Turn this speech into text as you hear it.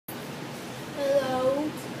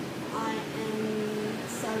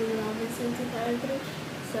in 2003.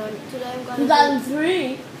 So today I'm gonna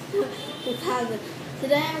 2003? 2000.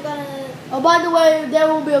 Today I'm gonna... Oh, by the way, there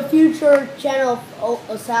will be a future channel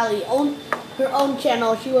of Sally. Her own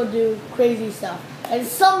channel. She will do crazy stuff. And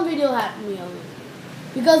some video have me on it.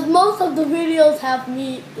 Because most of the videos have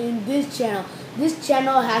me in this channel. This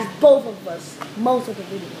channel has both of us. Most of the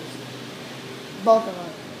videos. Both of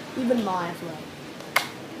us. Even mine as well.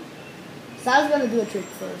 Sally's gonna do a trick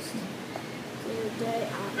first. Today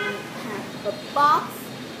I'm gonna have a box.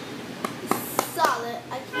 Solid.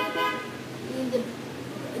 I keep it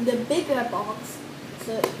in the bigger box.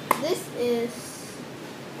 So this is,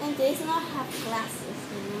 and they do not have glasses,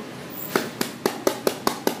 you know.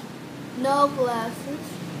 No glasses,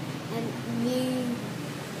 and the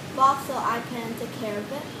box so I can take care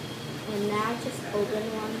of it. And now just open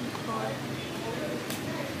one card.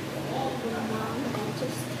 Open one and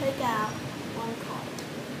just take out one card.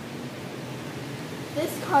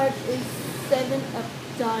 This card is 7 of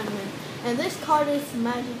diamond, and this card is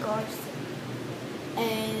magic card,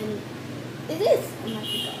 and it is a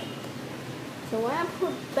magic card. So when I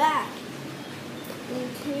put back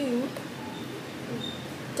into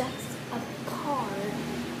decks of card,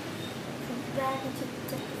 put back into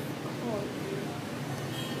deck of card,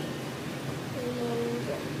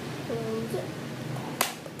 close it.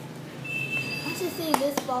 As you see,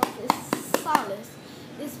 this box is solid.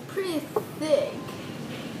 It's pretty thick.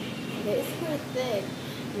 Okay, it's pretty thick.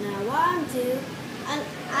 Now what I'll do,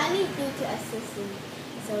 I need you to assist me,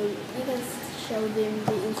 so you can show them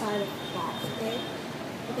the inside of the box, okay?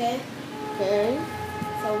 Okay? Okay.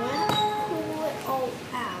 So when I pull it all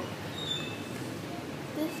out,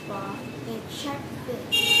 this box, and check this.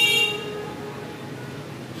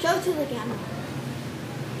 Show to the camera.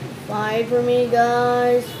 Fine for me,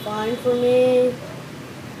 guys. Fine for me.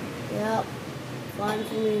 Yep. Fine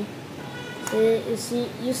for me. You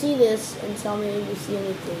see this and tell me if you see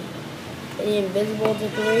anything. Any invisible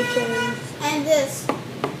decorations? And this.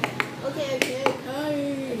 Okay. Okay.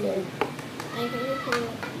 And can you pull it?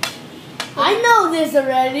 I know this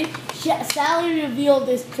already. Sally revealed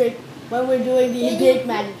this trick when we're doing the big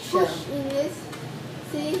magic show. Push in this.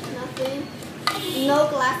 See? Nothing. No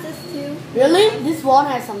glasses too. Really? This one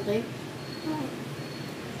has something.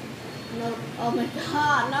 No. Oh my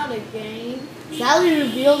god, not again. Sally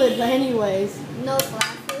revealed it anyways. No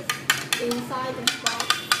glasses inside the box.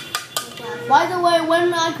 No glasses. By the way,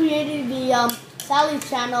 when I created the Sally's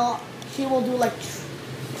channel, she will do like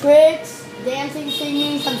tricks, dancing,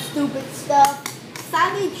 singing, some stupid stuff.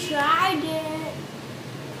 Sally tried it.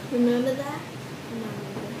 Remember that?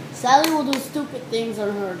 Remember. Sally will do stupid things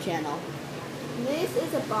on her channel. This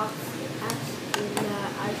is a box actually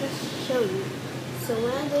that I just showed you. So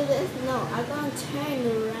when I do this, no, I'm gonna turn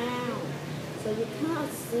around so you cannot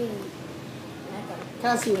see.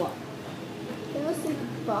 Can't see what? You will see the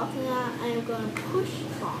box now. I'm gonna push the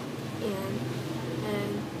box in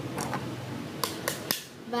and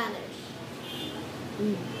vanish.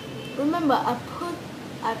 Remember,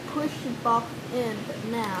 I pushed the box in, but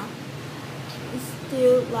now it's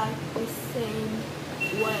still like the same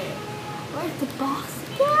way. Where'd the box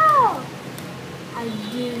go? I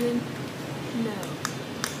didn't know.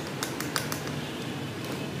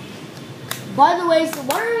 By the way, so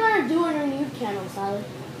what are you gonna do on her new channel, Sally?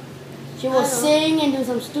 She will sing and do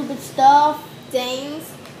some stupid stuff.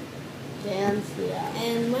 Dance, yeah.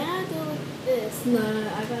 and when I do this, no,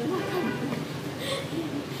 I got my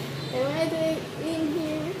and when I do it in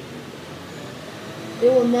here, They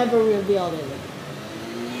will never reveal it.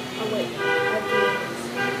 oh wait, I do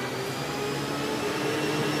this.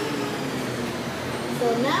 So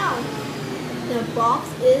now the box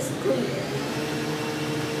is clear.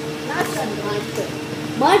 That's my trick.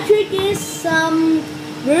 My trick is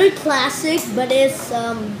very classic, but it's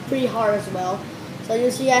pretty hard as well. So you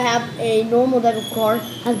see, I have a normal deck of cards,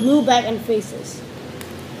 has blue back and faces.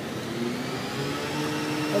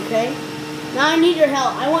 Okay. Now I need your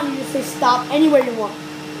help. I want you to say stop anywhere you want.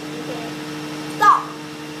 Okay. Stop.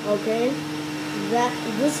 Okay.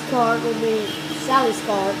 This card will be Sally's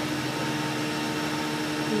card.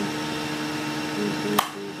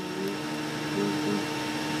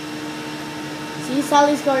 See,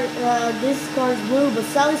 Sally's card, this card is blue, but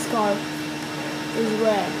Sally's card is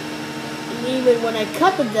red. And even when I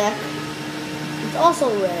cut the deck, it's also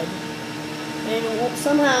red. And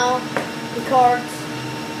somehow, the cards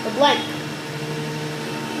are blank.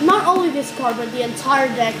 Not only this card, but the entire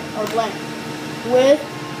deck are blank. With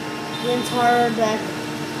the entire deck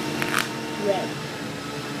red.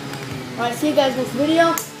 Alright, see you guys next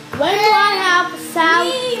video. When do I have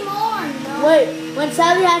Sally? More, no. Wait, when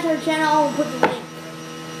Sally has her channel, I will put the link.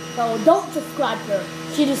 So don't subscribe to her.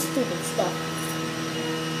 She does stupid stuff.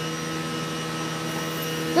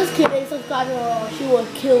 Just kidding, subscribe to her or she will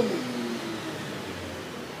kill me.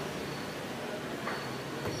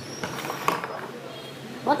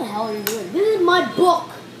 What the hell are you doing? This is my book.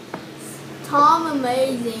 Tom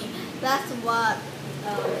Amazing. That's what.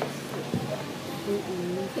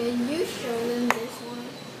 Can you show them this one?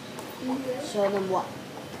 Show them what?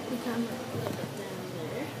 The camera down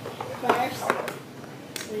there. First,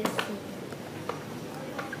 this one.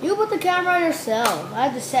 You put the camera on yourself. I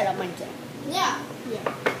have to set up my thing. Yeah.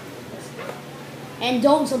 And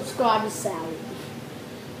don't subscribe to Sally.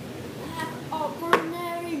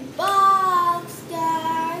 Ordinary box,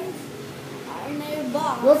 guys. Ordinary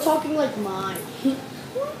box. You're talking like mine.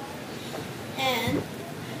 And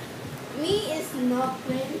me is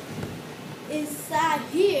nothing. Inside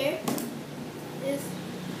here is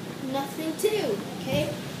nothing too. Okay?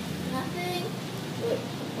 Nothing. Wait,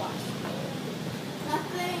 box.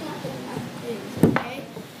 Nothing. Okay?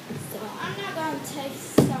 So I'm not gonna take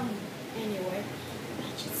some anyway.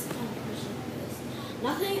 I just gonna push this.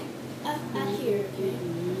 Nothing up here, okay?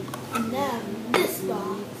 And now this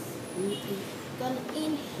box gonna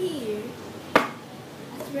in here.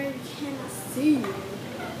 That's where you cannot see it.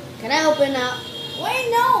 Can I open up? Wait,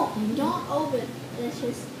 no! Don't open. Let's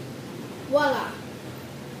just voila.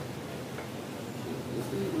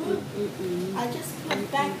 I just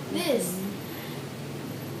put back this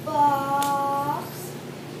box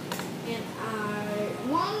and I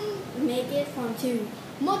won't make it from 2.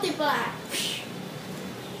 Multiply.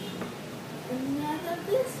 Another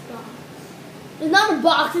this box. It's not a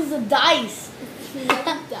box, it's a dice.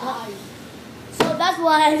 Another die. So that's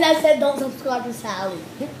why I said don't subscribe to Sally.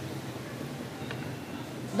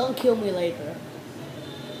 Don't kill me later.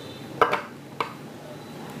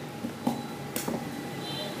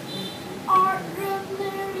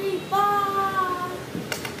 Ordinary box.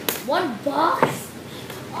 One box?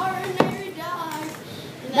 Ordinary dice.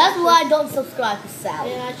 That's why I don't subscribe to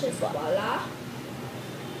Sally. And I just voila.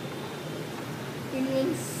 In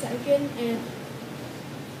 1 second and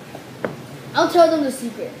I'll tell them the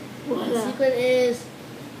secret. voila. The secret is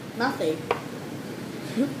nothing.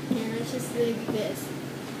 And it's just like this.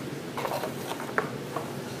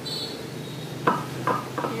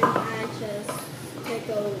 And I just take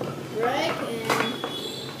a break and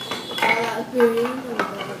voila, green and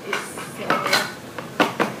voila, this.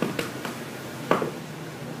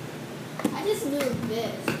 I just do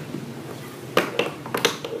this.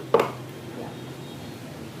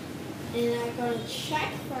 And I'm gonna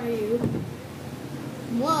check for you.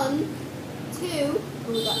 1, 2,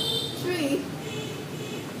 we got 3,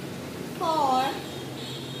 4,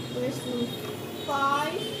 where's the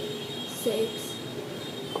 5, 6,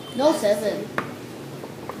 No, 7.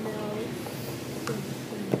 no,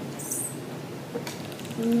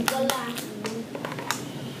 voila.